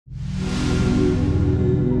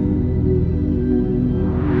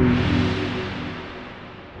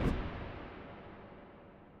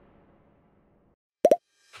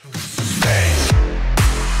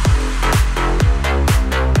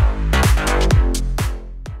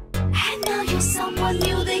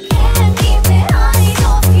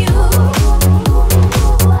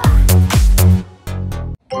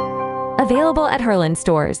available at HERLAN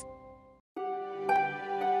stores.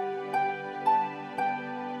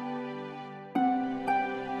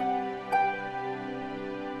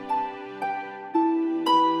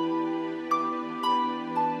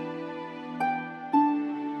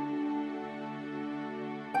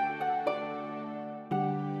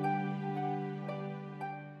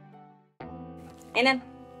 এনেন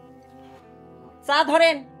চা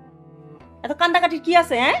ধরেন এত কান্দাকাটি কি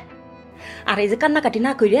আছে হ্যাঁ আর এই যে কান্নাকাটি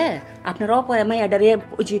না কইরে আপনার অপয়া মাইয়াডারে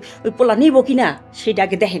ওই যে ওই পোলা নিব কিনা সেটা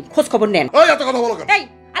আগে দেখেন খোঁজ খবর নেন ওই এত কথা বলো কেন এই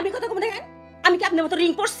আমি কথা কম দেখেন আমি কি আপনার মতো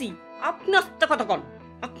রিং পড়ছি আপনি আস্তে কথা কন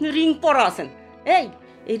আপনি রিং পরা আছেন এই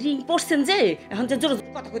রিং পড়ছেন যে এখন যে জোর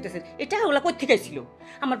কথা কইতেছেন এটা ওগুলা কই থেকে ছিল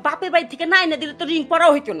আমার বাপের বাড়ি থেকে নাই না দিলে তো রিং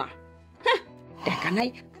পরাও হইতো না হ্যাঁ দেখা নাই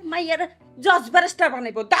মাইয়ার জজ ব্যারিস্টার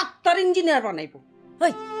বানাইবো ডাক্তার ইঞ্জিনিয়ার বানাইবো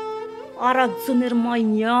ওই আর একজনের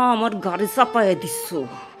মাইয়া আমার ঘরে চাপাইয়া দিচ্ছ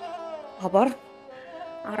আবার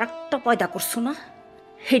আর একটা পয়দা করছো না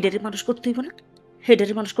হেডারে মানুষ করতে হইব না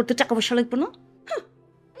হেডারে মানুষ করতে টাকা পয়সা লাগবে না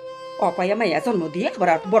অপায়া মাইয়া জন্ম দিয়ে আবার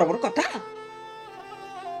বড় বড় কথা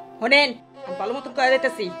শোনেন আমি ভালো মতন কয়ে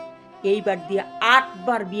দিতেছি এইবার দিয়ে 8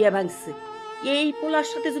 বার বিয়ে ভাঙছে এই পোলার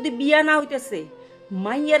সাথে যদি বিয়া না হইতেছে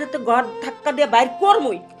মাইয়ারে তো ঘর ধাক্কা দিয়ে বাইর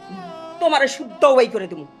করমই তোমারে শুদ্ধ ওয়াই করে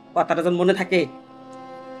দেবো কথাটা যেন মনে থাকে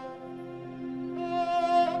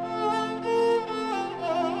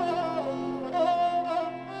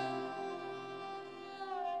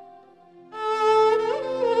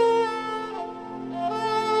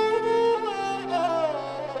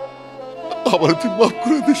আমার তুই মাফ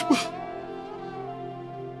করে দিস মা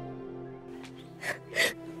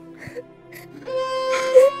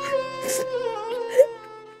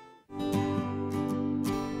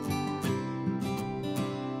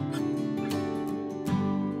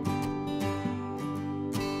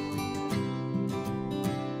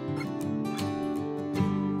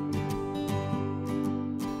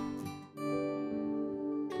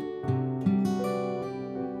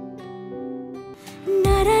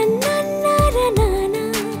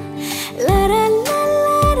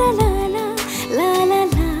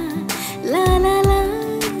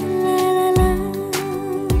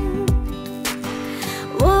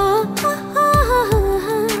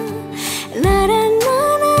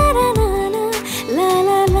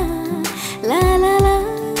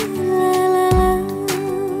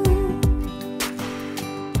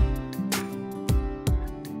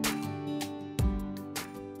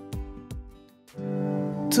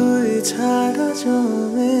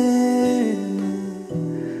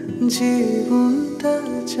জীবনটা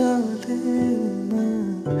চলে না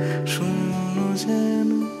শূন্য যেন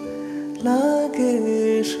লাগে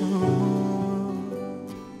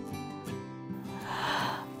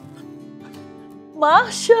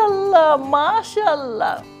মাশাআল্লাহ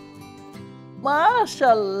মাশাআল্লাহ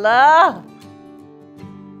মাশাআল্লাহ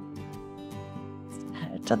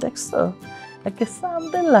এটা দেখছো একে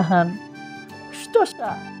সামদের লাহান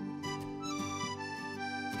কষ্টটা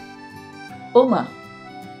ও মা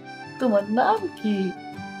তোমার নাম কি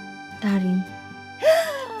তারিন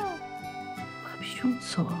ভাবি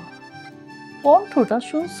শুনছো কণ্ঠটা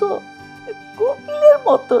শুনছো কোকিলের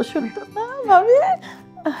মতো শুনতো না ভাবি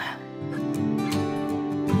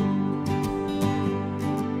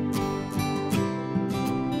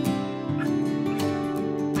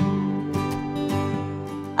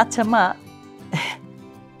আচ্ছা মা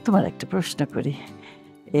তোমার একটা প্রশ্ন করি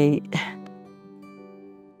এই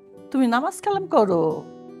তুমি নামাজ কালাম করো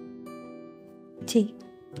জি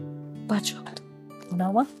 5 ওয়াক্ত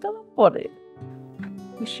নামাজ কালাম পড়ে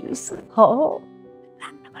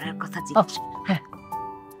রান্না করার কথা হ্যাঁ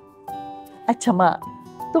আচ্ছা মা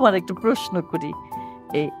তোমার একটা প্রশ্ন করি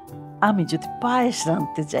এই আমি যদি পায়েস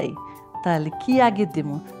রাঁধতে যাই তাহলে কি আগে দেব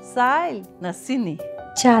চাল না চিনি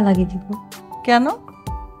চাল আগে দিব কেন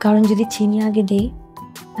কারণ যদি চিনি আগে দেই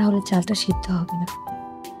তাহলে চালটা সিদ্ধ হবে না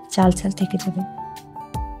চাল চাল থেকে যাবে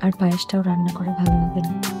আর পায়েসটাও রান্না করে ভালো হবে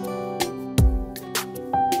না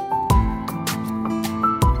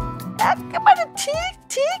একেবারে ঠিক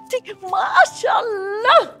ঠিক ঠিক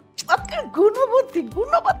মাশাআল্লাহ আপনার গুণবতী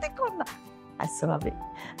কন্যা আচ্ছা ভাবি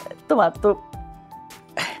তোমার তো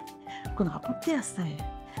কোন আপত্তি আছে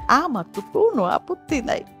আমার তো কোনো আপত্তি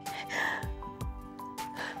নাই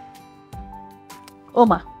ও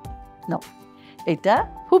মা নাও এটা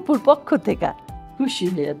ফুপুর পক্ষ থেকে খুশি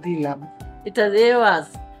হয়ে দিলাম এটা রেওয়াজ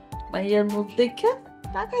মাইয়ার মুখ দেখে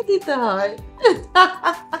টাকা দিতে হয়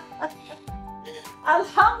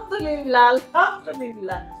আলহামদুলিল্লাহ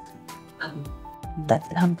আলহামদুলিল্লাহ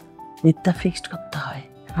মিথ্যা ফিক্সড করতে হয়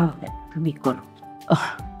তুমি করো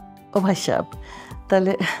ও ভাই সাহেব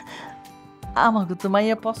তাহলে আমাকে তো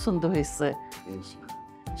মাইয়া পছন্দ হয়েছে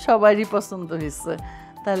সবারই পছন্দ হয়েছে।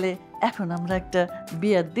 তাহলে এখন আমরা একটা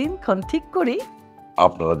বিয়ের দিনক্ষণ ঠিক করি।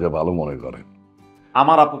 আপনারা যে ভালো মনে করেন।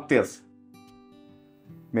 আমার আপত্তি আছে,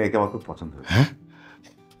 মেয়েকে আমার খুব পছন্দ হয়েছে।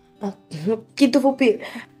 কিন্তু পপি,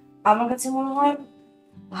 আমার কাছে মনে হয়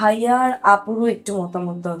ভাইয়া আর আপুরও একটু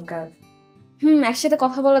মতামত দরকার। একসাথে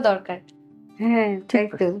কথা বলা দরকার। হ্যাঁ তাই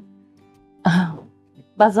তো।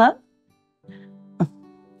 বাজান,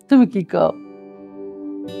 তুমি কি কও?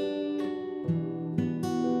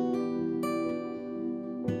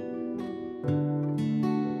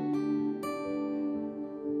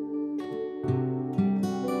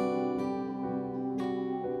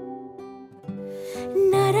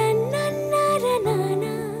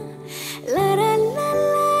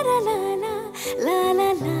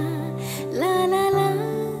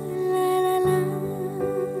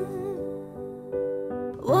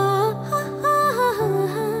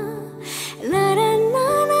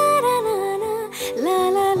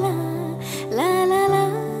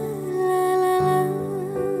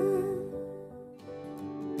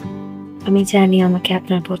 আমি জানি আমাকে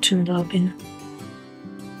আপনার পছন্দ হবে না,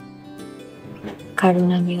 কারণ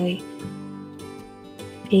আমি ওই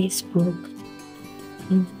ফেসবুক,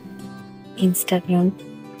 ইনস্টাগ্রাম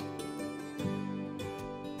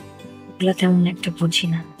ওগুলো তেমন একটা বুঝি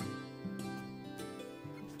না,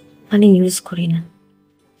 মানে ইউজ করি না।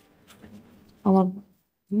 আমার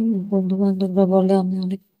বন্ধু বান্ধবরা বলে আমি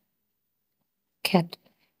অনেক খ্যাত।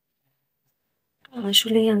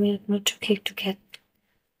 আসলে আমি আপনার চোখে একটু খ্যাত,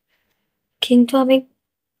 কিন্তু আমি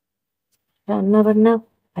রান্না বান্না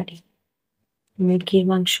পারি। মুরগির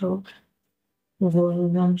মাংস, গরুর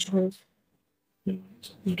মাংস,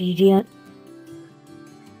 বিরিয়ানি,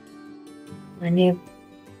 মানে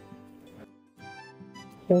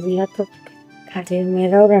ওগুলা তো কাজের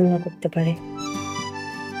মেয়েরাও রান্না করতে পারে।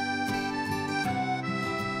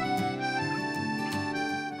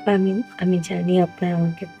 আমি আমি জানি আপনার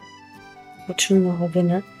আমাকে পছন্দ হবে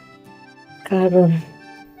না, কারণ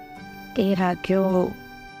এর আগেও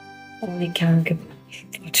অনেকে আমাকে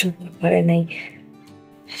পছন্দ করে নাই,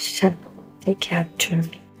 থেকে একজন।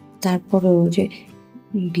 তারপরেও যে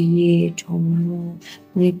বিয়ে, জন্ম,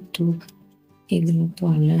 মৃত্যু এগুলো তো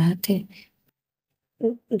আল্লাহর হাতে।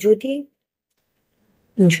 যদি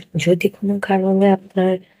যদি কোনো কারণে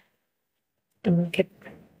আপনার আমাকে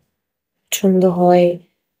পছন্দ হয়,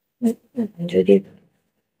 যদি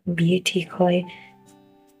বিয়ে ঠিক হয়,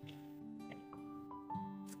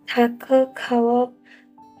 থাকা খাওয়া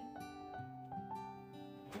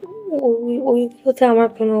ওইগুলোতে আমার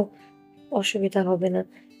কোনো অসুবিধা হবে না।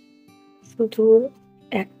 শুধু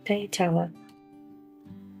একটাই চাওয়া,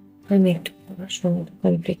 আমি একটু পড়াশোনা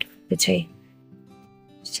কমপ্লিট করতে চাই।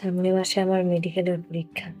 সামনে মাসে আমার মেডিকেলের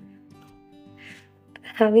পরীক্ষা।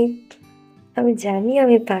 আমি আমি জানি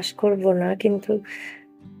আমি পাশ করব না, কিন্তু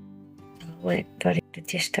একবার একটু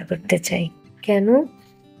চেষ্টা করতে চাই। কেন?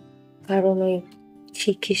 কারণ ওই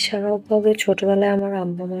চিকিৎসার অভাবে ছোটবেলায় আমার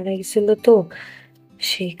আম্মা মারা গেছিল, তো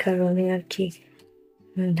সেই কারণে আর কি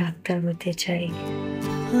ডাক্তার হতে চাই।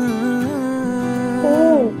 ও,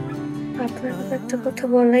 আপনার একটা কথা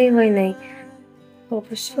বলাই হয় নাই।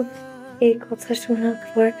 অবশ্য এই কথা শোনার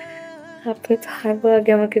পর আপনি তো আরো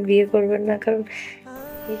আগে আমাকে বিয়ে করবেন না, কারণ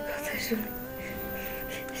এই কথা শুনে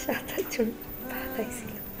 7-8 জন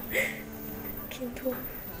পালাইছিল। কিন্তু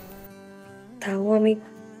তাও আমি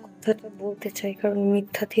কথাটা বলতে চাই, কারণ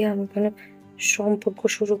মিথ্যা দিয়ে আমি কোনো সম্পর্ক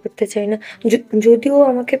শুরু করতে চাই না। যদিও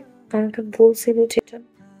আমাকে আমাকে বলছিল যেটা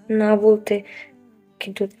না বলতে,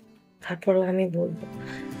 কিন্তু তারপরেও আমি বলবো।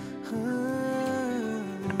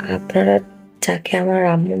 আপনারা যাকে আমার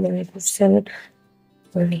আম্মু মনে করছেন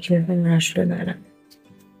উনি কিন্তু আসলে না।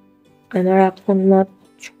 আমার আপন মা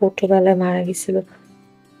ছোটবেলায় মারা গেছিল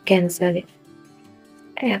ক্যান্সারে।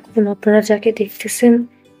 এখন আপনারা যাকে দেখতেছেন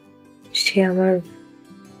সে আমার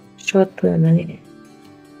সৎ মা, মানে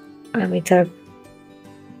আমি তার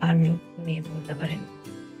ভালো মেয়ে বলতে পারেন।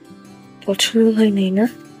 পছন্দ হয় নাই না?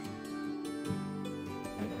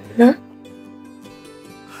 না?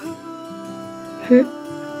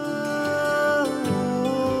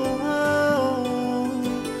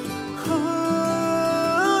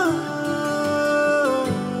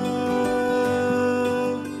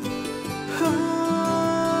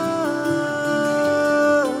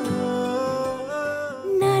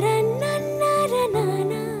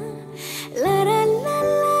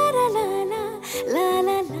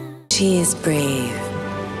 She is brave.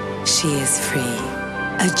 She is free.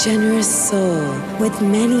 A generous soul with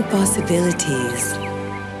many possibilities.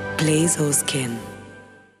 Glaze skin.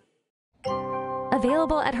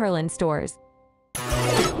 Available at HERLAN stores.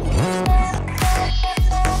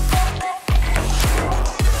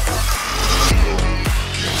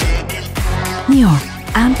 or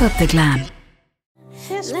amp up the glam?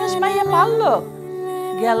 শেষমেশ মাইয়া পারলো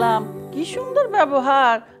গেলাম, কি সুন্দর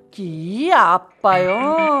ব্যবহার, কি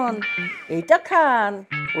আপ্যায়ন, এইটা খান,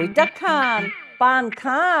 ওইটা খান, পান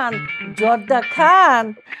খান, জর্দা খান।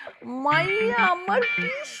 মাইয়া আমার কি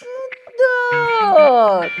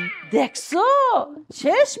সুন্দর, দেখছো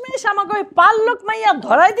শেষমেশ আমাকে ওই পাল্লক মাইয়া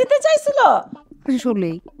ধরাই দিতে চাইছিল।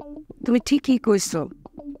 আসলেই তুমি ঠিকই কইছো,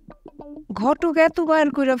 ঘটক এত বার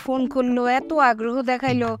করে ফোন করলো, এত আগ্রহ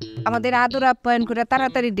দেখাইলো, আমাদের আদর আপ্যায়ন করে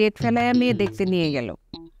তাড়াতাড়ি ডেট ফেলাইয়া মেয়ে দেখতে নিয়ে গেল।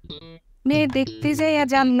 মেয়ে দেখতে যাইয়া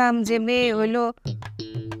জানলাম যে মেয়ে হইলো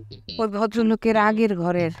ওই ভদ্রলোকের আগের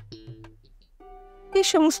ঘরের। এই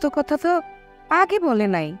সমস্ত কথা তো আগে বলে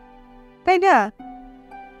নাই, তাই না?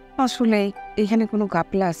 আসলে এখানে কোনো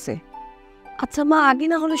গাপলা আছে। আচ্ছা মা, আগে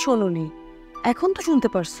না হলে শোনোনি, এখন তো শুনতে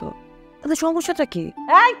পারছো, তাতে সমস্যাটা কি?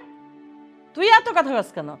 এই তুই এত কথা কস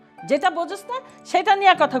কেন? যেটা বোঝস না সেটা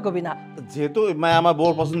নিয়ে কথা কবি না। যেহেতু ওই মায়া আমার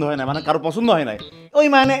বউর পছন্দ হয় না, মানে কারো পছন্দ হয় নাই, ওই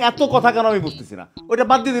মায়া নিয়ে এত কথা কেন আমি বুঝতেছি না। ওইটা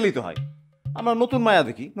বাদ দিয়ে দিলেই তো হয়। আমরা নতুন মায়া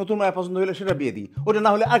দেখি, নতুন মায়া পছন্দ হলে সেটা বিয়ে দিই, ওটা না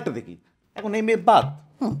হলে আরেকটা দেখি। এখন এই মেয়ে বাদ,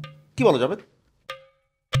 কি বলা যাবে?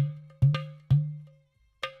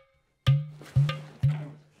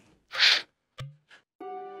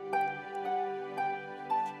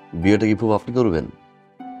 বিয়েটা কি খুব আপনি করবেন?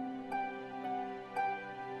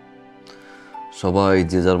 সবাই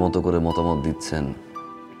যে যার মতো করে মতামত দিচ্ছেন,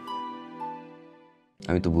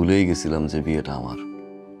 আমি তো ভুলেই গেছিলাম যে বিয়েটা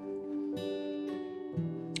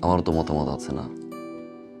আমারও তো মতামত আছে না।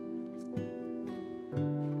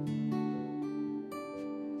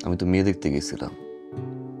 আমি তো মেয়ে দেখতে গেছিলাম,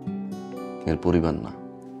 মেয়ের পরিবার না।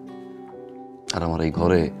 আর আমার এই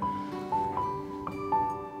ঘরে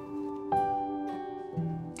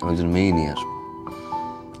আমি একজন মেয়ে নিয়ে আসবো,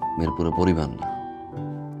 মেয়ের পুরো পরিবার না।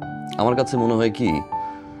 আমার কাছে মনে হয় কি,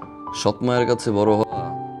 সৎ মায়ের কাছে বড় হওয়া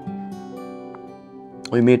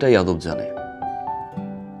ওই মেয়েটাই আদব জানে,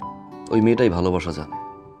 ওই মেয়েটাই ভালোবাসা জানে।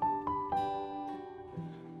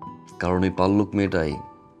 কারণ এই পাল্লুক মেয়েটাই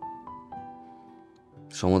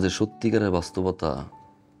সমাজের সত্যিকারের বাস্তবতা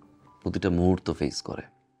প্রতিটা মুহূর্ত ফেস করে,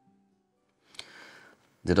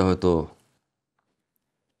 যেটা হয়তো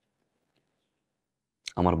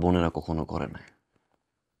আমার বোনেরা কখনো করে নাই।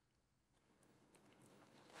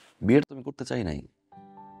 বিয়েটা তুমি করতে চাই নাই,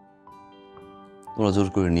 তোমরা জোর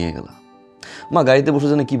করে নিয়ে গেলা। মা গাড়িতে বসে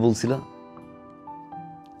জানে কি বলছিলা?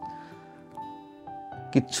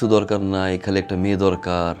 কিচ্ছু দরকার নাই, খালি একটা মেয়ে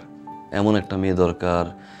দরকার, এমন একটা মেয়ে দরকার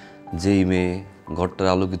যেই মেয়ে ঘরটা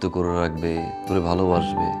আলোকিত করে রাখবে, তোরে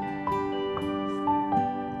ভালোবাসবে।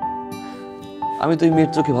 আমি তো এই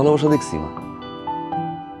মেয়ের চোখে ভালোবাসা দেখছি মা,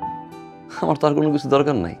 আমার তার কোনো কিছু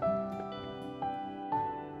দরকার নাই।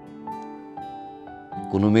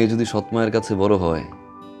 কোনো মেয়ে যদি সৎ মায়ের কাছে বড় হয়,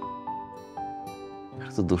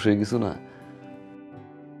 এটা তো দোষের কিছু না।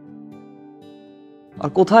 আর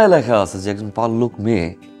কোথায় লেখা আছে যে একজন পাল্লুক মেয়ে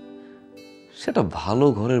সেটা ভালো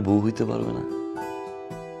ঘরের বউ হইতে পারবে না?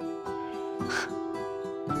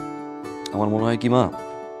 আমার মনে হয় কি মা,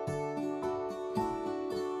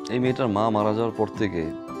 এই মেয়েটার মা মারা যাওয়ার পর থেকে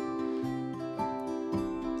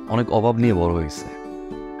অনেক অভাব নিয়ে বড় হয়েছে।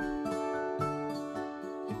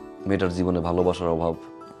 মেয়েটার জীবনে ভালোবাসার অভাব,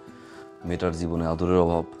 মেয়েটার জীবনে আদরের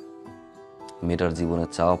অভাব, মেয়েটার জীবনে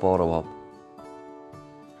চাওয়া পাওয়ার অভাব।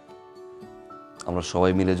 আমরা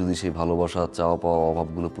সবাই মিলে যদি সেই ভালোবাসা, চাওয়া পাওয়া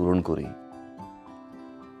অভাবগুলো পূরণ করি,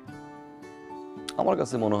 আমার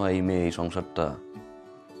কাছে মনে হয় এই মেয়ে এই সংসারটা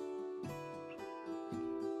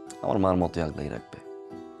আমার মার মতো আগলাই রাখবে।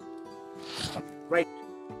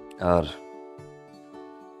 আর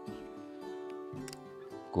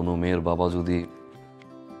কোনো মেয়ের বাবা যদি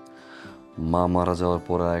মা মারা যাওয়ার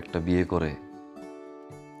পর একটা বিয়ে করে,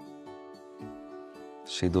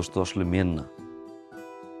 সেই দোষ তো আসলে মেয়ের না।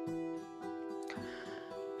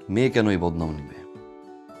 মেয়ে কেন এই বদনাম নিবে?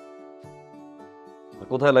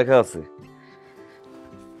 কোথায় লেখা আছে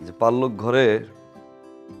যে পাল্লুক ঘরে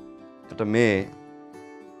একটা মেয়ে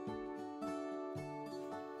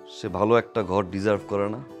সে ভালো একটা ঘর ডিজার্ভ করে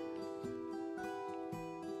না?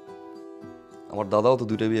 আমার দাদাও তো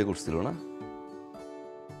 2টা বিয়ে করছিল না?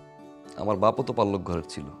 আমার বাপও তো পাল্লুক ঘরের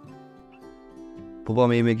ছিল। ফুপু,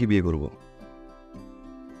 আমি এই মেয়েকে বিয়ে করব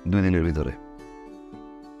 2 দিনের ভিতরে।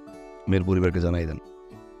 মেয়ের পরিবারকে জানাই দেন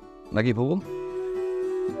নাকি ফুপু?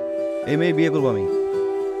 এই মেয়ে বিয়ে করবো আমি।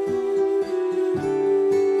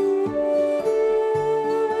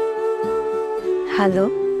 হ্যালো,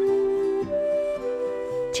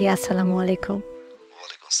 জি আসসালামু আলাইকুম।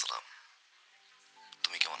 ওয়ালাইকুম আসসালাম।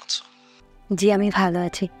 তুমি কেমন আছো? জি আমি ভালো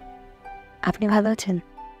আছি, আপনি ভালো আছেন?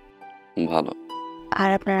 ভালো। আর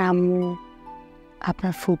আপনার আম্মু,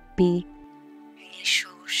 আপনার ফুপ্পি,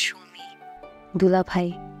 নিশু, সুমি দুলা ভাই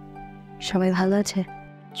সবাই ভালো আছে?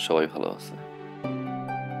 সবাই ভালো আছে।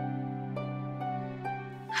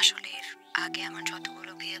 আসলে আগে আমার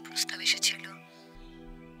যতগুলো বিয়ের প্রস্তাব এসেছিল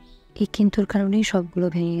এই কিন্তুর কারণেই সবগুলো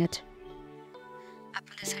ভেঙে গেছে।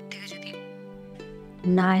 আপনাদের সাইড থেকে যদি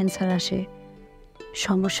না অ্যান্সার আসে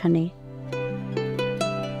সমস্যা নেই।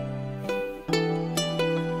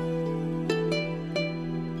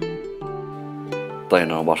 তাই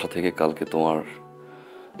না, বাসা থেকে কালকে তোমার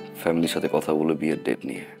ফ্যামিলির সাথে কথা বলে বিয়ের ডেট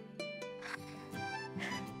নিয়ে।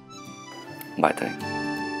 বাই। তাই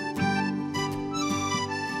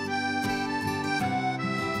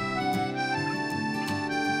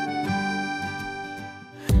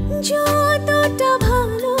যতটা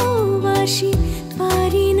ভালোবাসি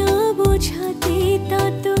পারি না বোঝাতে,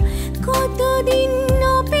 তত কতদিন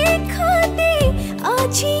অপেক্ষাতে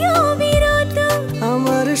আছি অবিরত।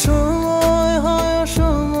 আমার সময় হয়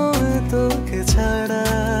সময় তোকে ছাড়া,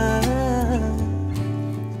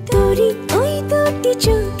 তোরি ওই দুটি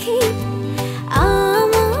চোখে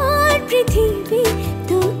আমার পৃথিবী,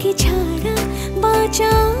 তোকে ছাড়া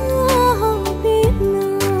বাঁচা হবে না।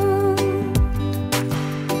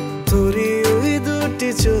 তোরি ওই দুটি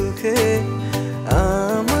চোখে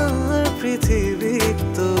আমার পৃথিবী,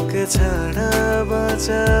 তোকে ছাড়া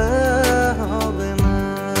বাঁচা হবে না।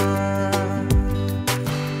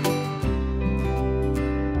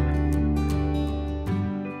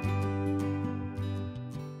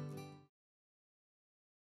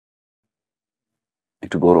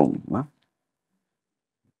 একটু গরম না?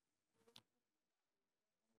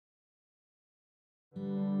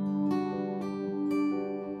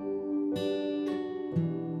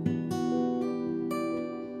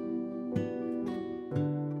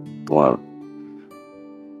 তোমার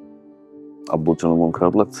আব্বুর জন্য মন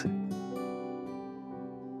খারাপ লাগছে?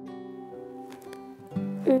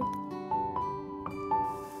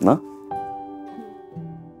 না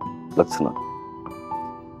লাগছে না?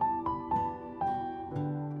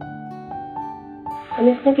 আমি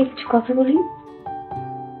আপনাকে কিছু কথা বলি।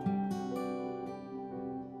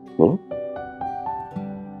 বলো।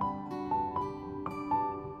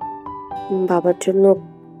 বাবার জন্য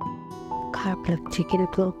খারাপ লাগছে,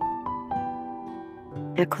 কিন্তু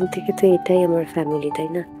এখন থেকে তো এটাই আমার ফ্যামিলি, তাই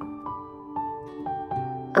না?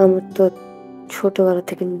 আমার তো ছোটবেলা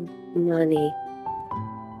থেকে মা নেই,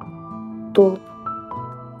 তো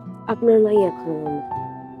আপনার মাই এখন আমার মা।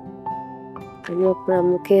 আমি আপনার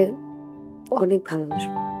আম্মুকে অনেক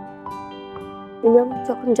ভালোবাসবো। উনি আমার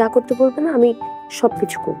যখন যা করতে বলবে না, আমি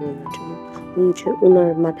সবকিছু করবো ওনার জন্য। ওনার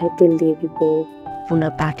মাথায় তেল দিয়ে দিব,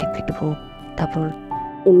 ওনার পাকে ফেটবো, তারপর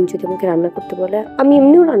উনি যদি আমাকে রান্না করতে বলে আমি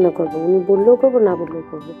এমনিও রান্না করবো, উনি বললেও করবো, না বললেও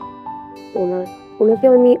করবো। ওনাকে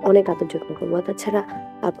আমি অনেক আদর যত্ন করবো। তাছাড়া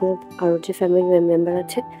আপনার আরো যে ফ্যামিলি মেম্বার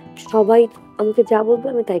আছে সবাই আমাকে যা বলবে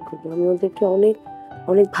আমি তাই করবো। আমি ওদেরকে অনেক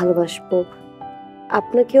অনেক ভালোবাসবো।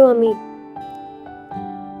 আপনাকেও আমি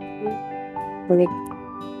অনেক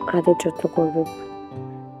আদর যত্ন করবো।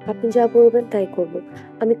 আপনি যা বলবেন তাই করবো।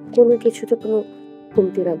 আমি কোনো কিছুতে কোনো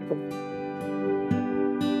কমতি রাখবো না।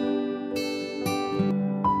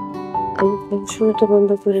 আমি পড়াশোনাটা বন্ধ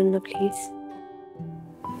করেন না প্লিজ।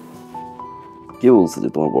 কে বলছে যে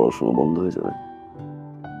তোমার পড়াশোনা বন্ধ হয়ে যাবে?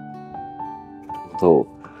 তো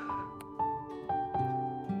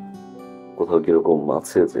কোথাও কিরকম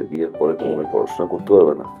আছে যে বিয়ের পরে তোমার পড়াশোনা করতে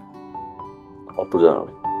পারবে না? অত জানা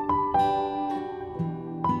নেই।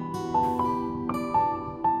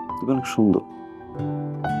 তুমি অনেক সুন্দর।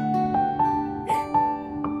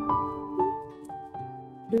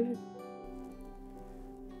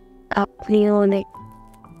 আপনিও অনেক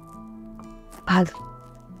ভালো।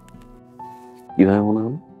 কিভাবে মনে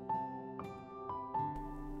হলো?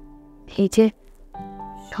 এই যে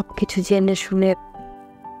সবকিছু জেনে শুনে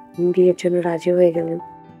বিয়ের জন্য রাজি হয়ে গেলেন।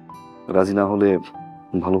 রাজি না হলে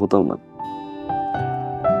ভালো হতাম না?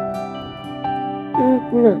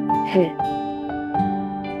 না, হ্যাঁ,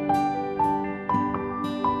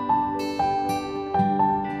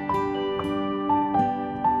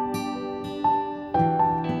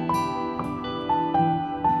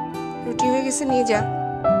 রুটি হয়ে গেছে, নিয়ে যা।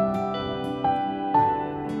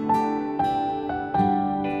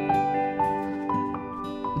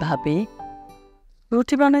 ভাবি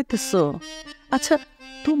রুটি বানাইতেছো? আচ্ছা,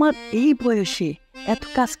 তোমার এই বয়সে এত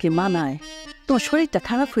কাজ কি মানায়? তোমার শরীরটা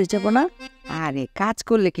খারাপ হয়ে যাব না? আরে কাজ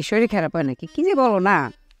করলে কি শরীর খারাপ হয় নাকি? কি যে বলো না।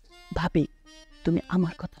 ভাবি তুমি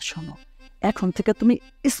আমার কথা শোনো, এখন থেকে তুমি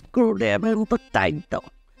স্ক্রুড্রাইভারের মতো টাইট দাও,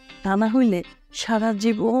 তা না হইলে সারা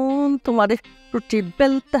জীবন তোমার রুটি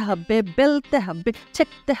বেলতে হবে,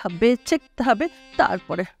 ছেঁকতে হবে,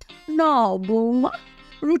 তারপরে না বৌমা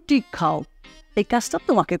রুটি খাও। এই কাজটা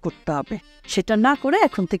তোমাকে করতে হবে। সেটা না করে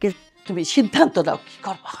এখন থেকে তুমি সিদ্ধান্ত দাও কি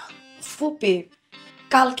করবা। ফুপি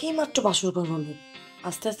কালকেই মাত্র বাসর ঘর হলো,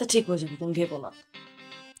 আস্তে আস্তে ঠিক হয়ে যাবে, তুমি ভেবো না।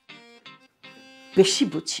 বেশি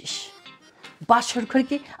বুঝিস, বাসর ঘর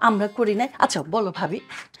কি আমরা করি নাই? আচ্ছা বলো ভাবি।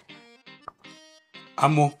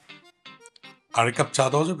 আম্মু আরেক কাপ চা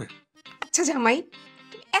দেওয়া যাবে? আচ্ছা জামাই,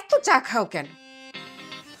 তুমি এত চা খাও কেন?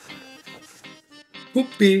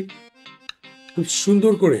 ফুপ্পি খুব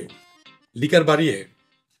সুন্দর করে লিকার বাড়িয়ে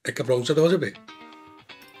এক কাপ রং চা দেওয়া যাবে?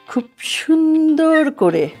 খুব সুন্দর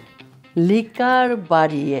করে লিকার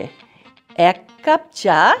বাড়িয়ে 1 কাপ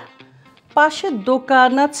চা, পাশে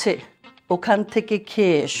দোকান আছে ওখান থেকে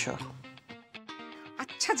খেয়ে এসো।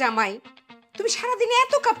 আচ্ছা জামাই, তুমি সারাদিনে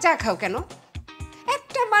এত কাপ চা খাও কেন?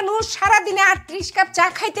 একটা মানুষ সারাদিনে 38 কাপ চা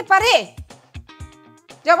খাইতে পারে?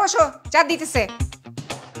 যাও বসো, চা দিতেছে।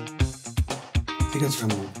 ঠিক আছে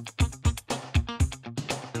আম্মু।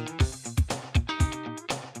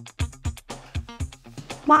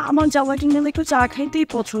 মা আমার জামাইটি নিয়ে একটু চা খাইতেই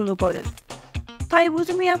পছন্দ করে, তাই বুঝে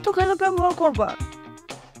তুমি এত খারাপ ব্যবহার করবা?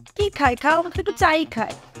 কি খায়? খাও, একটু চাই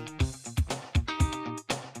খায়।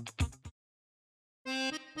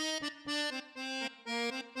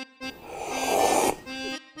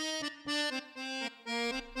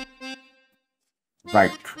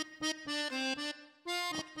 রাইট।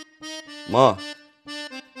 মা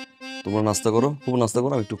তোমরা নাস্তা করো, খুব নাস্তা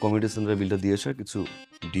করো, আমি একটু কমিউনিটি সেন্টারে বিলটা দিয়ে আসা, কিছু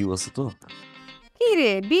ডিউ আছে তো। কি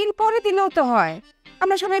রে, বিল পরে দিলেও তো হয়।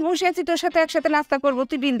 আমরা সবাই বসে আছি, তোর সাথে একসাথে নাস্তা করবো,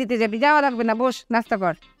 তুই বিল দিতে যাবি? যাওয়া লাগবে না, বস নাস্তা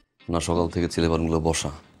কর। না, সকাল থেকে ছেলেপানগুলো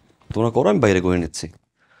বসা, তোমরা করো, আমি বাইরে করে নিচ্ছি।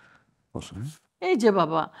 বসো। এই যে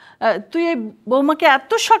বাবা, তুই এই বৌমাকে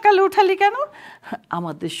এত সকালে উঠালি কেন?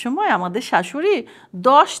 আমাদের সময় আমাদের শাশুড়ি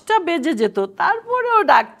 10টা বেজে যেত, তারপরেও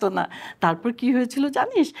ডাকতো না। তারপর কি হয়েছিল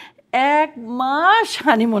জানিস? 1 মাস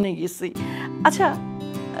হানিমুনে গেছি। আচ্ছা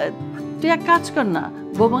তুই এক কাজ কর না,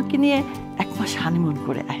 বৌমাকে নিয়ে 1 মাস হানিমুন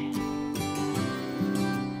করে আয়।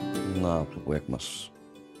 না, 1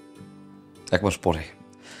 মাস পরে,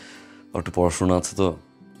 আর একটু পড়াশোনা আছে তো,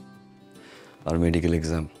 আর মেডিকেল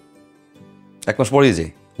এক্সাম। 1 মাস পরেই যাই।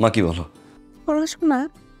 মা কি বলো? পড়াশোনা?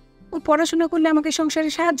 ও পড়াশোনা করলে আমাকে সংসারে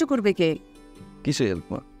সাহায্য করবে কে? কিসে হেল্প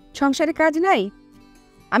মা? সংসারে কাজ নাই?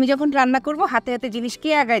 আমি যখন রান্না করব হাতে হাতে জিনিস কে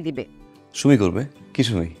আগায় দিবে? সুমি করবে। কি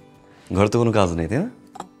সুমি? ঘরে তো কোনো কাজ নেই, তাই না?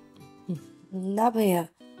 না ভাইয়া,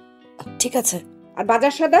 ঠিক আছে। আর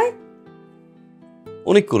বাজার সদাই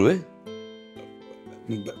অনেক করবে।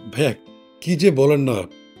 ভাইয়া কি যে বলেন না,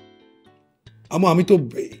 আমি তো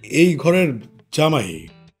এই ঘরের জামাই।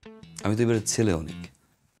 আমি তো এবারে ছেলে অনেক,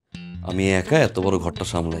 আমি একা এত বড় ঘরটা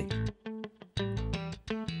সামলাই,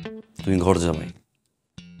 তুমি ঘর জামাই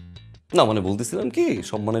না। মানে বলতেছিলাম কি,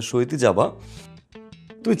 সম্মানের সহিত যাবা,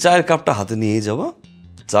 তুমি চায়ের কাপটা হাতে নিয়েই যাবা,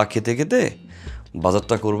 চা খেতে খেতে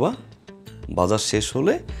বাজারটা করবা, বাজার শেষ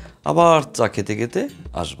হলে আবার চা খেতে খেতে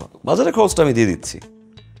আসবা। বাজারের খরচটা আমি দিয়ে দিচ্ছি।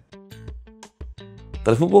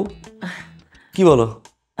 তাহলে ফুপু কি বলো?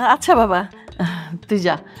 আচ্ছা বাবা, তুই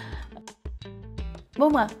যা।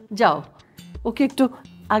 বৌমা যাও, ওকে একটু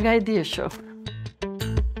আগায় দিয়ে এসো।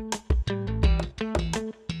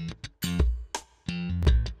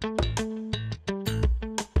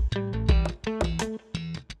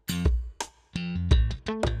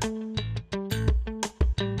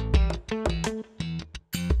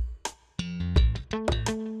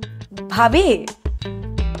 ভাবি,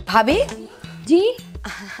 ভাবি জি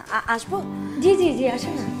আসবো? জি জি জি আসো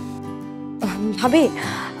না। ভাবি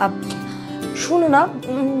শোনো না,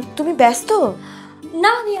 তুমি ব্যস্ত?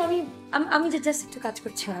 না আমি আমি যে জাস্ট একটু কাজ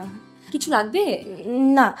করছিলাম। কিছু লাগবে?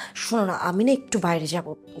 না শোনো না, আমি না একটু বাইরে যাব,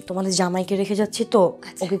 তোমাদের জামাইকে রেখে যাচ্ছি তো,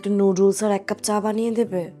 ওকে একটু নুডলস আর 1 কাপ চা বানিয়ে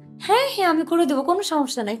দেবে? হ্যাঁ হ্যাঁ আমি করে দেবো, কোনো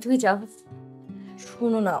সমস্যা নাই, তুমি যাও।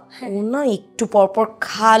 শোনো না, ও না একটু পরপর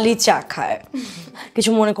খালি চা খায়, কিছু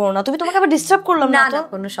মনে করো না। তুমি, তোমাকে আবার ডিস্টার্ব করলাম না তো?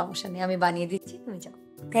 কোনো সমস্যা নেই, আমি বানিয়ে দিচ্ছি, তুমি যাও।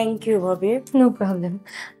 থ্যাংক ইউ ভাবি। নো প্রবলেম,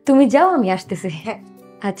 তুমি যাও, আমি আসতেছি। হ্যাঁ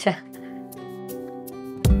আচ্ছা।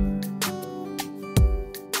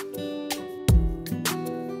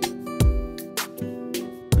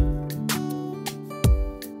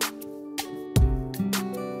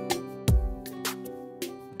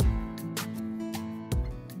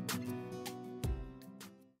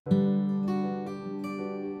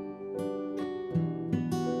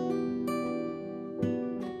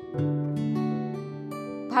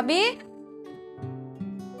 ভাবি,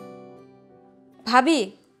 ভাবি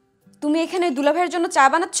তুমি এখানে দুলাভাইয়ের জন্য চা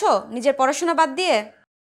বানাচ্ছ নিজের পড়াশোনা বাদ দিয়ে?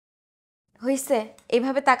 হইছে,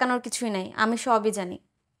 এইভাবে তাকানোর কিছুই নাই, আমি সবই জানি।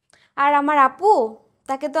 আর আমার আপু,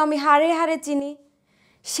 তাকে তো আমি হাড়ে হাড়ে চিনি।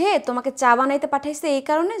 সে তোমাকে চা বানাইতে পাঠাইছে এই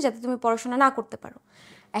কারণে যাতে তুমি পড়াশোনা না করতে পারো।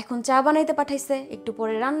 এখন চা বানাইতে পাঠাইছে, একটু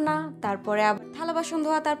পরে রান্না, তারপরে আবার থালা বাসন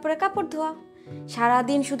ধোয়া, তারপরে কাপড় ধোয়া।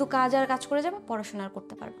 সারাদিন শুধু কাজ আর কাজ করে যাবে, পড়াশোনা আর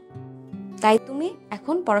করতে পারবে না। তাই তুমি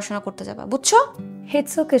এখন পড়াশোনা করতে যাবা, বুঝছো?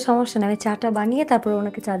 ইটস ওকে, সমস্যা নেই, আমি চাটা বানিয়ে তারপর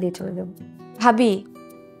ওনাকে চা দিয়ে চলে যাবো। ভাবি,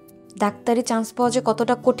 ডাক্তারি চান্স পাওয়া যে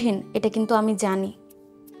কতটা কঠিন এটা কিন্তু আমি জানি।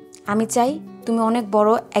 আমি চাই তুমি অনেক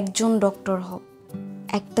বড় একজন ডক্টর হও,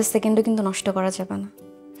 একটা সেকেন্ডও কিন্তু নষ্ট করা যাবে না।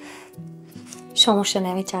 সমস্যা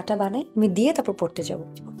নেই, আমি চাটা বানাই, আমি দিয়ে তারপর পড়তে যাবো।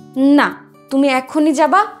 না, তুমি এখনই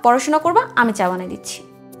যাবা, পড়াশোনা করবা, আমি চা বানিয়ে দিচ্ছি।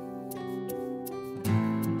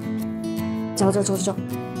 যাও যাও যাও যাও।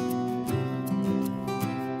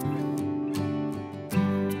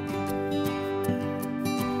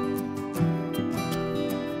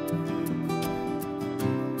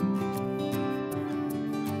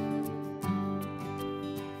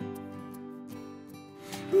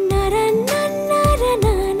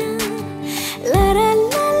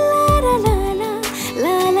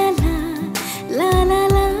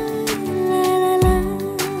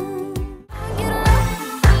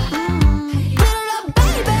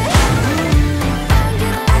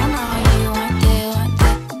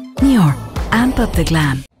 Up the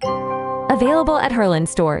glam. Available at HERLAN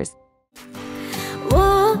stores.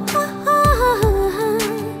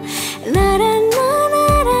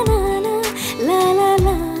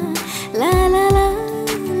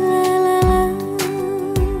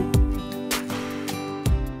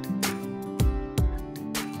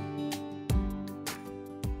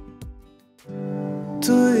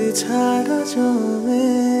 তুই ছাড়া জমে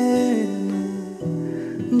না,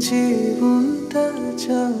 জীবনটা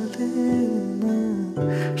চলে না,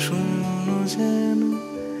 শূন্য যেন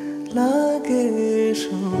লাগে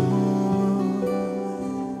সময়।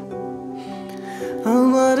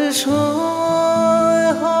 আমার সময়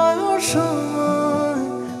হয় সময়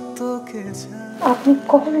তোকে। আপনি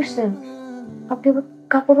কখন এসছেন? আপনি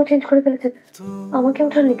কাপড়ও চেঞ্জ করে ফেলেছেন, আমাকে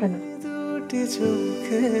উঠাননি কেন? দুটি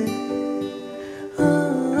চোখে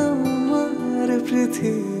আমার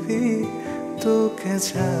পৃথিবী তোকে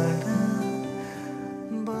ছাড়া।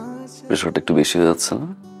 প্রেশারটা একটু বেশি হয়ে যাচ্ছে না?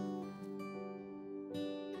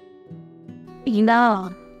 না,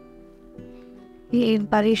 এই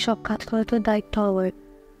বাড়ির সব কাজ করে তো দায়িত্ব হবে।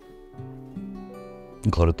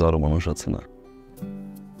 ঘরে তো আরো মানুষ আছে না?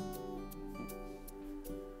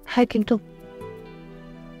 হ্যাঁ, কিন্তু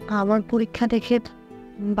আমার পরীক্ষা দেখে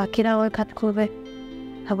বাকিরা আমার কাজ করবে,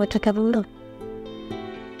 ব্যাপারটা কেমন না?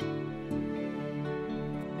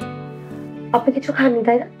 আপনি কিছু খাননি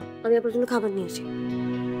তাই না? আমি আপনার জন্য খাবার নিয়ে আসি।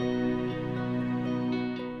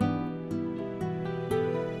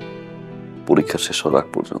 পরীক্ষা শেষ হওয়ার আগ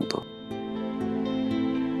পর্যন্ত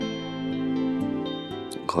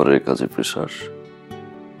ঘরের কাজে প্রেশার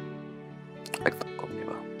একদম কম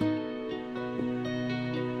নিবা।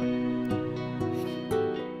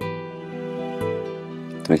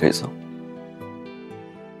 তুমি খাইছো?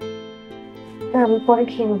 আমি পরে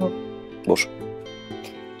খেয়ে নেবো। বসো।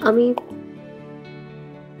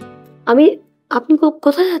 আমি আপনি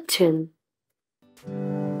কোথায় যাচ্ছেন?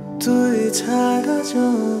 তুই ছাড়া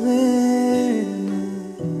জমে না,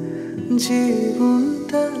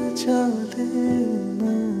 জীবনটা চলে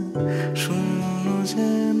না, শূন্য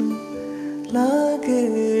যেন লাগে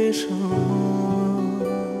সময়।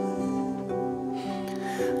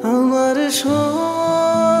 আমার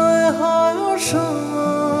সময় হয়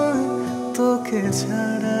সময় তোকে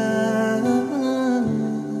ছাড়া।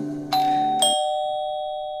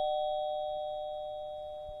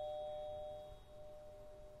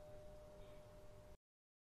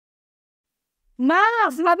 মা,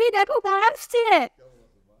 ভাবি দেখো আসছে।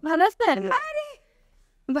 ভালো আছেন?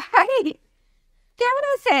 ভাই কেমন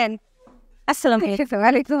আছেন? আসসালাম আলাইকুম।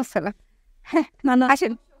 ওয়ালাইকুম আসসালাম। হ্যাঁ,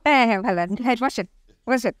 আসেন। হ্যাঁ হ্যাঁ, ভালো আছেন। হ্যাঁ, বসেন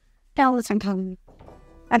বসেন। কেমন আছেন?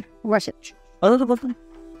 বসেন। বসুন।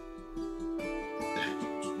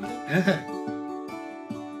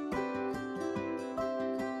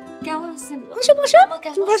 কেমন আছেন?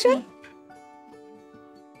 বসুন।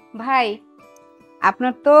 ভাই,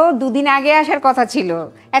 আপনার তো দুদিন আগে আসার কথা ছিল,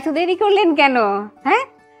 এত দেরি করলেন কেন? হ্যাঁ,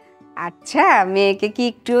 আচ্ছা, মেয়েকে কি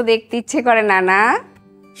একটুও দেখতে ইচ্ছে করে না? না,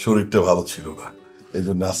 শরীরটা ভালো ছিল না, এই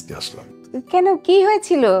জন্য আজকে আসলাম। কেন, কি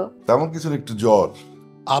হয়েছিল? তেমন কিছু না, একটু জ্বর।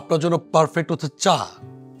 আপনার জন্য পারফেক্ট হচ্ছে চা,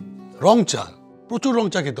 রং চা, প্রচুর রং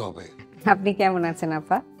চা খেতে হবে। আপনি কেমন আছেন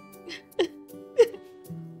আপা?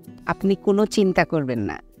 আপনি কোনো চিন্তা করবেন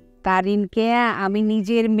না, তারিনকে আমি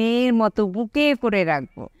নিজের মেয়ের মতো বুকে করে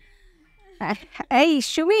রাখবো। এই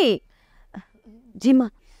সুমি, জিমা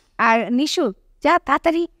আর নিশু, যা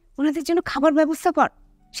তাড়াতাড়ি ওনাদের জন্য খাবার ব্যবস্থা কর,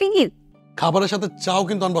 শিগগির। খাবারের সাথে চাও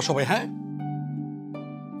কিন্তু আনবা সবাই। হ্যাঁ,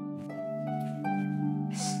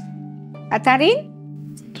 আর তারিন,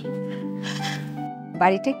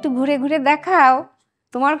 বাড়িটা একটু ঘুরে ঘুরে দেখাও,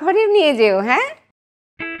 তোমার ঘরে নিয়ে যেও। হ্যাঁ,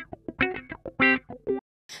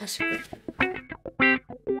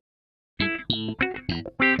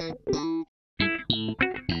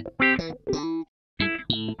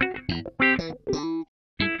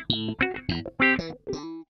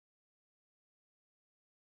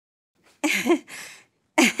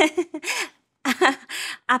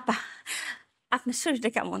 আপা, আপনার শরীরটা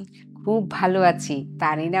কেমন? খুব ভালো আছি।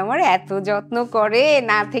 পারি না আমার এত যত্ন করে,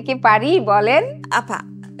 না থেকে পারি বলেন? আপা,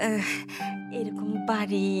 এরকম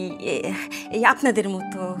বাড়ি, এই আপনাদের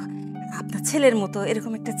মতো, আপনার ছেলের মতো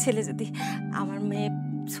এরকম একটা ছেলে যদি আমার মেয়ে,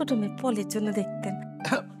 ছোট মেয়ে পলের জন্য দেখতেন।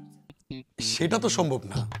 সেটা তো সম্ভব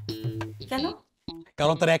না। কেন?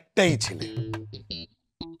 কারণ তার একটাই ছেলে।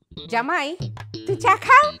 জামাই, তুই চা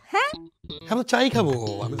খাও। হ্যাঁ, আমি তো চাই খাবো,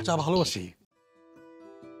 আমি তো চা ভালোবাসি।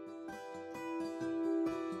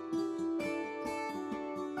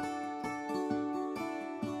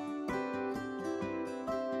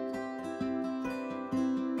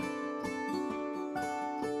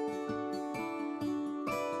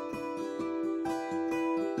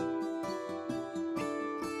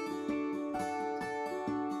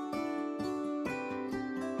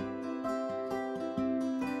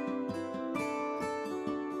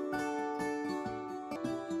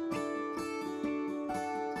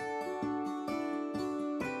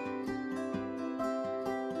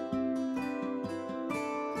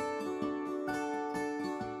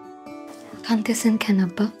 কাঁদতেছেন কেন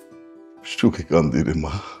আব্বা? সুখে কান্দি রে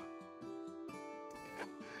মা,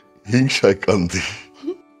 হিংসায় কান্দি।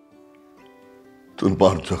 তোর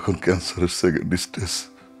মার যখন ক্যান্সারের সেকেন্ড স্টেজ,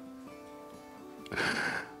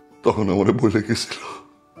 তখন আমারে বলে গেছিল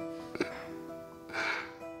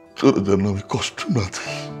তোর জন্য আমি কষ্ট না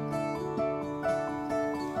দিই।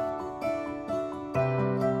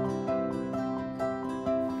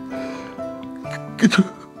 কিছু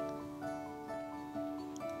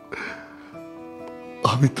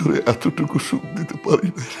আমি তোরে এতটুকু সুখ দিতে পারি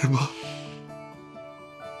না রে মা,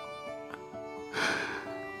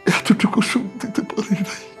 এতটুকু সুখ দিতে পারি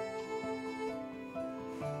নাই।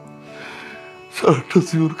 সারাটা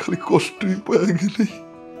জীবন খালি কষ্টই পাওয়া গেলি।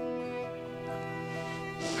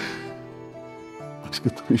 আজকে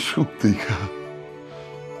তুমি সুখ দেখা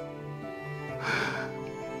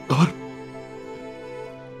আমার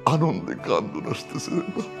আনন্দে কান্দন আসতেছে রে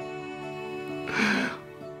মা,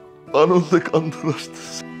 আনন্দে কান্দন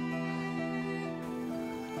আসতেছে।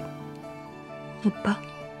 আব্বা,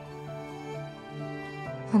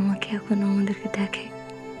 আমাকে এখন আমাদেরকে দেখে?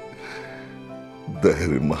 দেয়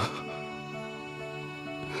রে মা,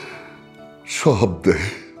 সব দেয়,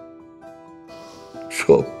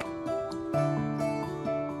 সব।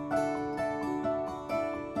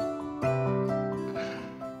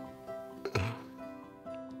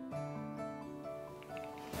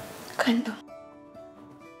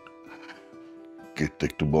 গেটটা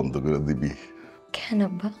একটু বন্ধ করে দিবি? কেন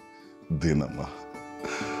আব্বা? দে না মা।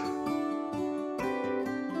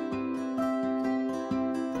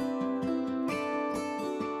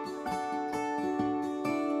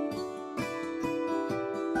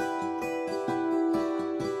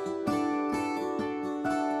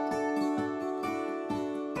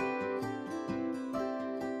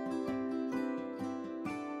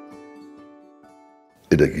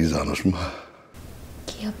 এটা কি জানোস মা?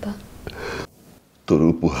 কি আব্বা? তোর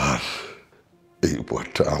উপহার, এই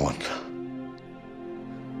উপহারটা আমার না,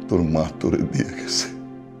 তোর মা তোরে দিয়ে গেছে।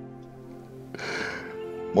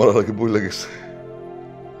 মরার আগে বইলা গেছে,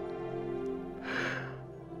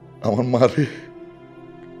 আমার মারে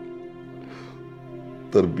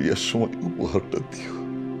তার বিয়ের সময় উপহারটা দিও।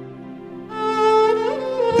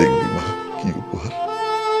 দেখবি মা কি উপহার।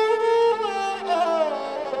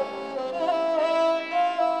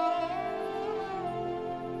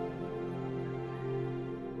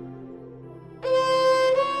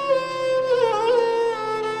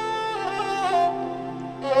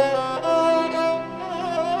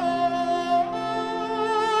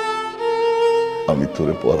 আমি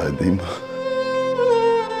তোরে পড়ায় দিই মা।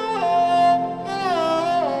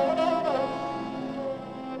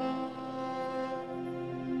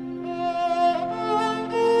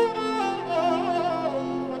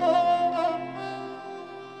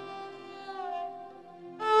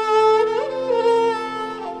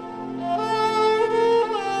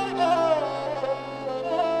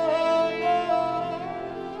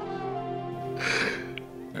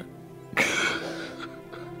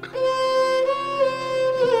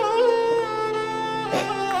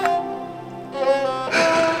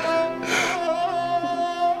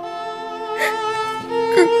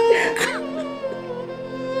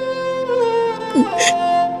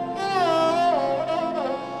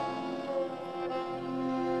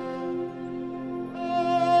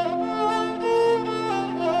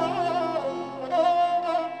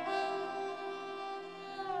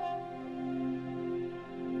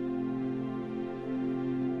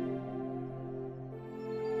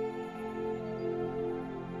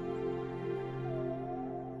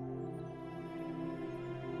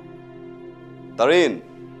 তারিন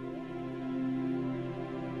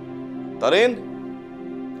তারিন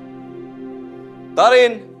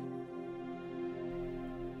তারিন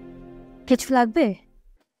কিছু লাগবে?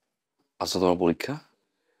 আচ্ছা তোমার পরীক্ষা?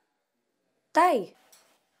 তাই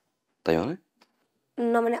তাই মানে?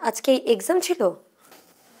 না মানে আজকে এক্সাম ছিল।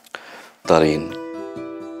 তারিন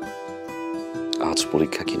আজ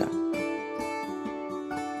পরীক্ষা কিনা?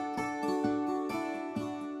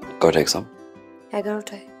 কয়টা এক্সাম?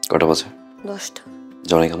 11টায়। কয়টা বাজে? 10টা।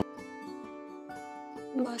 জানি কেন?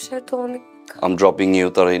 বাসায় তো অনেক। I'm dropping you,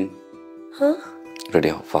 Tarin. হ্যাঁ? Ready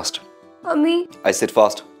হও, fast. আমি I said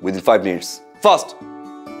fast, within 5 minutes. Fast!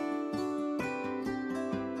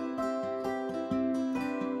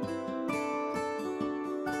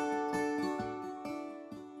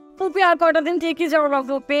 ফুপি আর কয়টা দিন ঠিকই যাবো না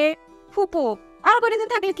ফুপি। ফুপু আর কয়টা দিন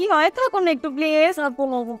থাকলে কি হয়, থাকুন একটু প্লিজ। আর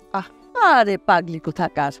কোনো আরে পাগলি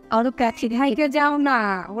কোথাকার, আরো কাছে হাইকে যাও না,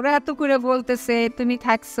 ওরা এত করে বলতেছে তুমি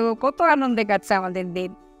থাকছো, কত আনন্দে কাটছে আমাদের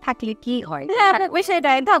দিন, থাকলে কি হয়? ওই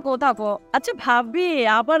সেটাই, থাকো থাকো। আচ্ছা ভাবি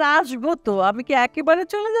আবার আসবো তো, আমি কি একেবারে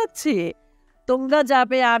চলে যাচ্ছি? তোমরা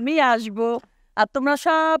যাবে আমি আসবো, আর তোমরা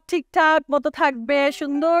সব ঠিকঠাক মতো থাকবে,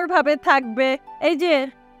 সুন্দরভাবে থাকবে। এই যে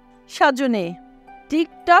সাজনী,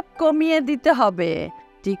 টিকটক কমিয়ে দিতে হবে,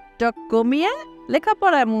 টিকটক কমিয়ে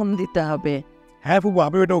লেখাপড়ায় মন দিতে হবে। হ্যাঁ ফুপু,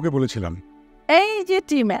 আমি ওটা ওকে বলেছিলাম। এই যে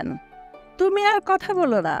টিম্যান, তুমি আর কথা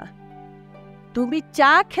বলো না। তুমি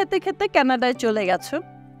চা খেতে খেতে কানাডায় চলে গেছো,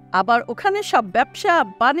 আবার ওখানে সব ব্যবসা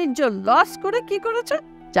বাণিজ্য লস করে কি করেছো?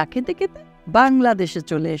 চা খেতে খেতে বাংলাদেশে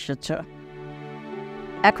চলে এসেছো।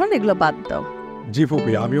 এখন এগুলো বাদ দাও। জি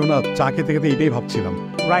ফুপি, আমিও না চা খেতে খেতে এটাই ভাবছিলাম।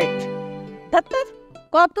 রাইট।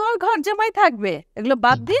 কত আর ঘর জামাই থাকবে, এগুলো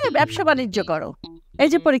বাদ দিয়ে ব্যবসা বাণিজ্য করো। এই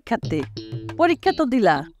যে পরীক্ষার্থী, পরীক্ষা তো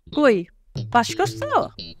দিলা, কই পাশ করছো?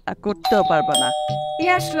 আর করতেও পারবা না। কি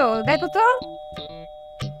আসলো দেখো তো।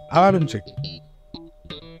 হারুন শেখ।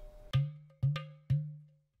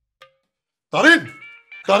 তারিন,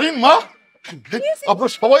 তারিন মা,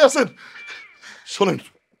 আপনারা সবাই আছেন? শোনেন,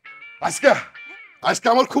 আজকে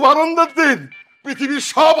আমার খুব আনন্দের দিন। পৃথিবীর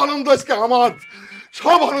সব আনন্দ আজকে আমার,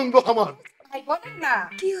 সব আনন্দ আমার।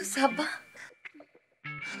 কি হয়েছে আব্বা?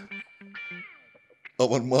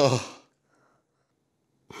 আমার মা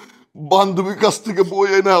বান্ধবীর কাছ থেকে বই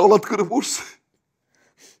এনে আওলাদ করে পড়ছে।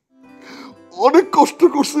 অনেক কষ্ট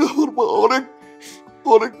করছে আমার মা, অনেক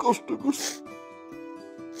অনেক কষ্ট করছে।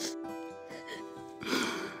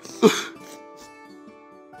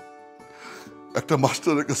 একটা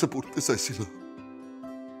মাস্টারের কাছে পড়তে চাইছিল,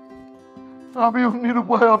 আমিও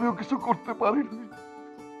নিরুপায়, আমিও কিছু করতে পারি নাই।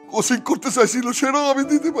 কোচিং করতে চাইছিল, সেটাও আমি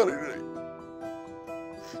দিতে পারি নাই।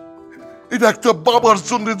 এটা একটা বাবার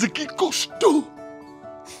জন্য যে কি কষ্ট,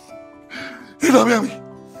 এটা আমি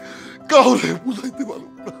কাউরে বুঝাইতে পারব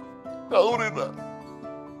না, কাউরে না।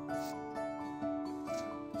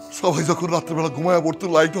 সবাই যখন রাত্রেবেলা ঘুমায় পড়তো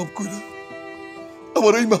লাইট অফ করে,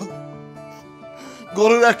 আমার এই মা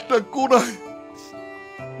ঘরের একটা কোনায়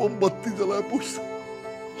মোমবাতি জ্বালায় পড়ছে,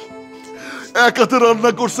 এক হাতে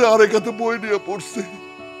রান্না করছে আর এক হাতে বই নিয়ে পড়ছে।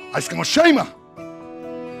 আজকে আমার সেই মা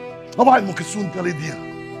সবাই মুখে চুনকালি দিয়া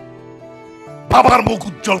বাবার মুখ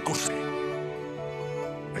উজ্জ্বল করছে।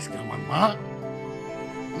 আজকে আমার মা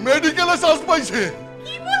মেডিকেলে চান্স পাইছে।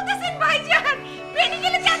 কি বলতেছেন ভাইজান?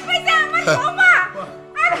 মেডিকেলে চান্স পাইছে আমার বৌমা?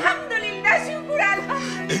 আলহামদুলিল্লাহ, শুকর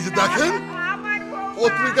আলহামদুলিল্লাহ। এই যে দেখেন,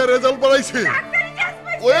 পত্রিকা রেজাল্ট বাড়াইছে,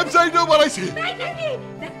 ওয়েবসাইটেও বাড়াইছে। তাই নাকি?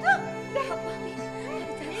 দেখো দেখো।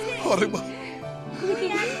 আরে মা, তুমি কি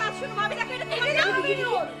এক মাস শুনো ভাবি দেখো, এটা তোমার নাম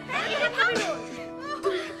ভিডিও। এটা ভাবি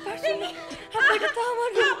এটা তো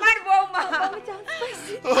আমার বৌমা। আমি চান্স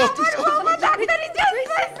পাইছি। আমার বৌমা ডাক্তারি চান্স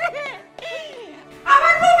পাইছে।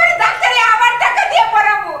 আমার বৌমার ডাক্তারে আমার টাকা দিয়ে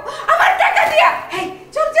পড়াবো, আমার টাকা দিয়া। এই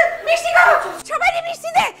চল চল, মিষ্টি খাও, সবাই মিষ্টি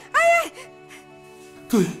দে। আয় আয়।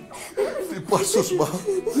 তুই পারছস মা,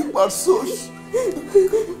 তুই পারছস।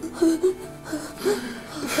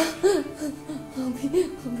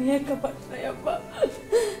 আমি একা পারছি না আব্বা,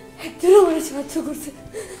 একজন আমার সাহায্য করছে,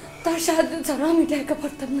 তার সাহায্য ছাড়া আমি এটা একা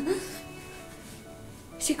পারতাম না।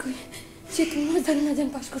 সে কই, সে তোমার জানি না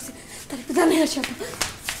পাস করছে, তার একটু জানাই আসি আব্বা,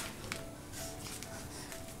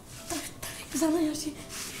 তার একটু জানাই আসি।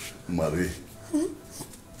 মারে,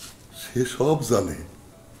 সে সব জানে।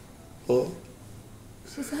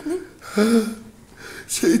 সে জানে?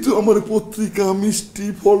 সেই তো আমার পত্রিকা মিষ্টি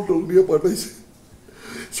ফল টল নিয়ে পাঠাইছে,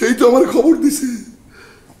 সেই তো আমার খবর দিছে,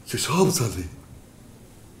 সে সব জানে।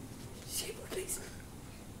 সে পাঠাইছে,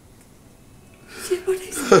 সে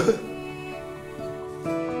পাঠাইছে।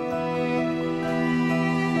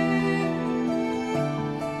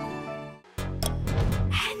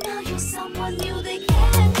 Someone new, they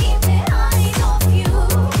can't keep their eyes off you.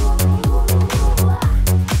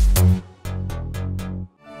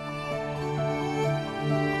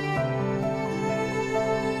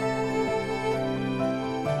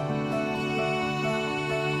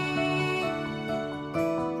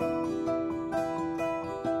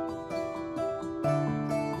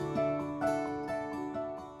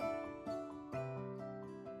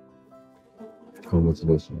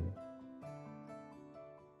 Congratulations.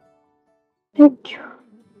 Thank you.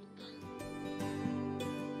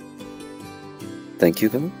 Thank you,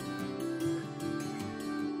 কেন?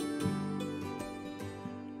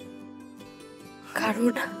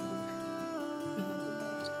 কারণ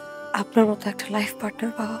আপনার মতো একটা লাইফ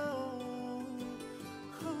পার্টনার পাওয়া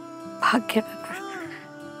ভাগ্যের ব্যাপার।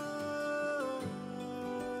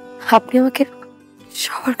 আপনি আমাকে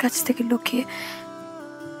সবার কাছ থেকে লুকিয়ে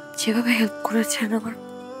যেভাবে হেল্প করেছেন, আমার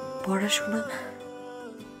পড়াশোনা,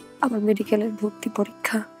 আমার মেডিকেলের ভর্তি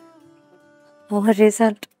পরীক্ষা, আমার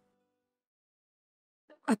রেজাল্ট,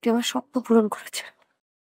 আপনি আমার স্বপ্ন পূরণ করেছেন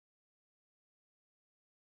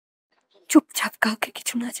চুপচাপ, কাউকে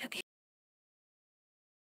কিছু না জানি।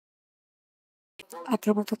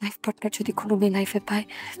 আপনার মতো লাইফ পার্টনার যদি কোনো মেয়ে লাইফে পায়,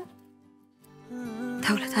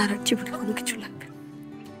 তাহলে তার আর জীবনে কোনো কিছু লাগবে না।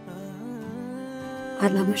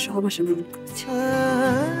 আর আমার সব আশা পূরণ করেছে।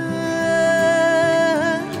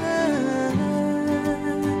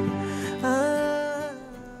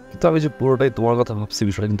 কিন্তু আমি যে পুরোটাই তোমার কথা ভাবছি,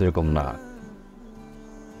 বিষয়টা কিন্তু এরকম না।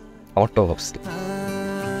 আমারটাও ভাবছি।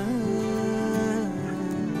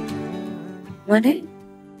 মানে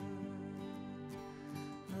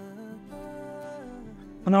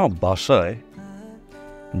আমার বাসায়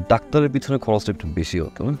ডাক্তারের পিছনে খরচটা একটু বেশি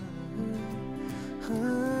হতো না?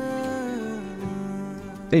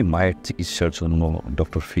 এই মায়ের চিকিৎসার জন্য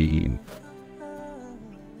doctor fee,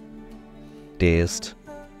 test,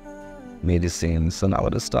 medicines and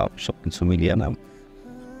other stuff সব কিছু মিলিয়ে না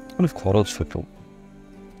অনেক খরচ হতো।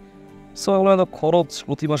 সো আমরা খরচ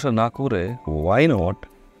প্রতি মাসে না করে ওয়াই নট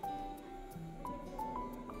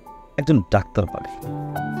একজন ডাক্তার পারি।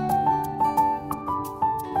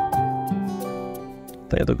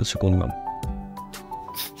 তাই এত কিছু করলাম।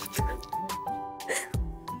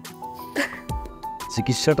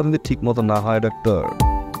 চিকিৎসাটা যদি ঠিক মতো না হয় ডাক্তার,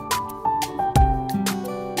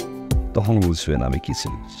 তখন বুঝবেন আমি কি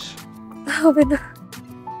জিনিস। হবে না,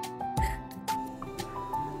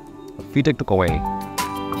 ফিটা একটু কমাই।